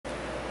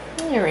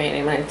Alright,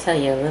 I want to tell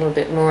you a little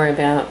bit more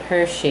about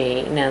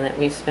Hershey now that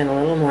we've spent a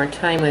little more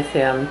time with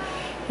him.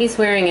 He's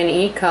wearing an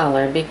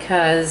e-collar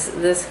because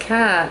this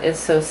cat is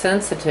so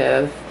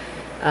sensitive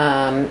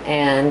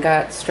and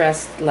got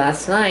stressed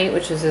last night,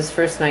 which is his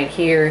first night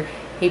here.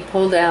 He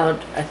pulled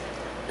out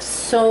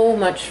so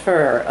much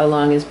fur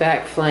along his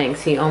back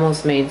flanks. He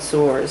almost made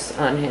sores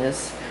on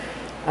his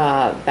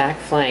back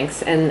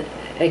flanks. And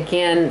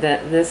again,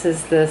 this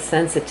is the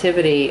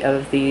sensitivity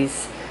of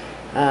these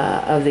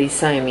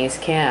Siamese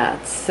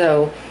cats.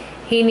 So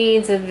he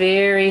needs a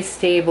very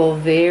stable,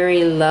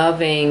 very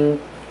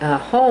loving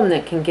home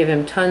that can give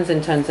him tons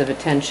and tons of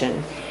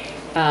attention.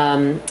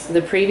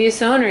 The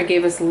previous owner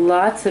gave us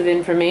lots of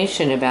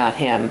information about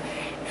him.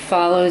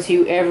 Follows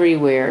you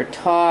everywhere,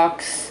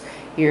 talks,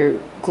 you're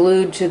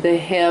glued to the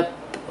hip,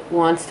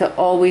 wants to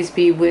always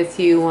be with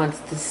you,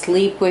 wants to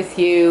sleep with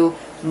you,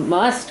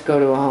 must go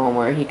to a home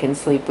where he can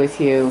sleep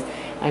with you.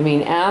 I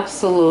mean,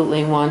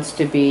 absolutely wants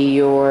to be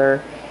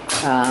your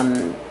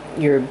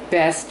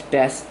best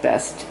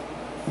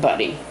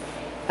buddy.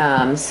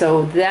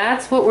 So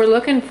that's what we're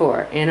looking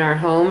for in our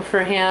home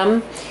for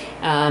him.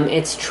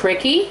 It's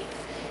tricky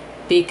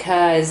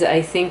because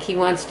I think he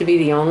wants to be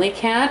the only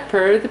cat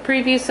per the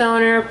previous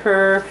owner,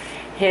 per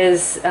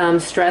his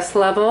stress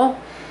level.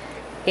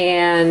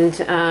 And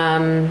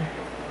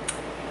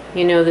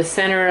you know, the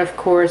center, of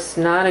course,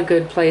 not a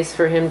good place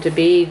for him to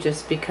be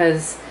just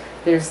because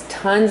there's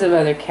tons of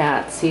other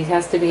cats. He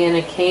has to be in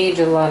a cage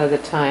a lot of the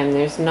time.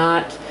 There's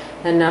not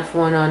enough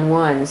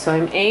one-on-one. So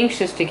I'm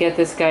anxious to get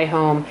this guy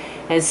home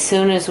as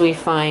soon as we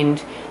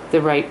find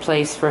the right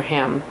place for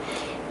him.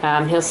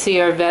 He'll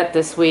see our vet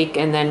this week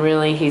and then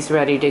really he's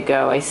ready to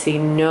go. I see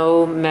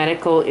no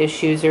medical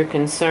issues or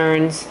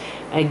concerns.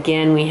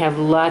 Again, we have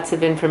lots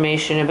of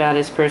information about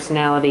his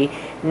personality.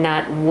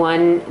 Not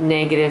one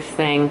negative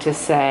thing to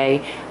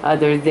say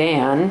other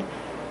than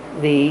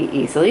the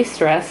easily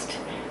stressed.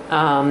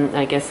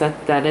 I guess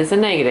that is a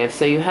negative.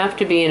 So you have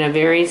to be in a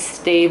very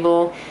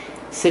stable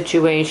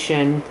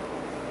situation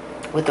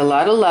with a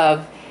lot of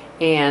love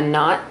and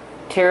not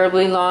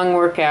terribly long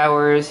work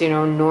hours. You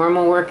know,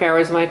 normal work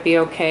hours might be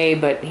okay,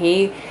 but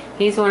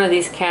he's one of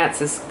these cats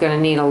that's going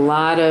to need a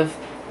lot of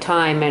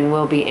time and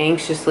will be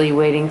anxiously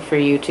waiting for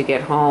you to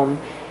get home.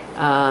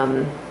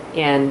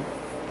 And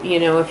you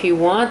know, if you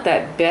want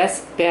that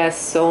best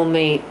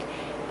soulmate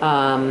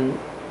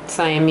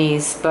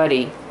Siamese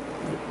buddy,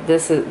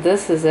 this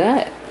is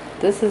it.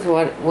 This is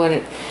what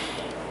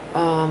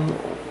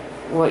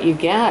you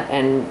get.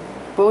 And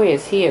boy,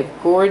 is he a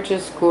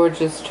gorgeous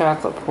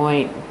chocolate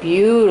point.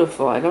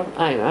 Beautiful.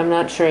 I'm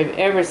not sure I've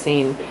ever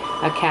seen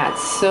a cat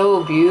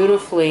so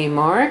beautifully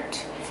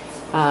marked,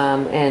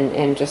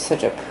 and just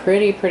such a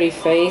pretty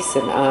face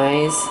and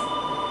eyes.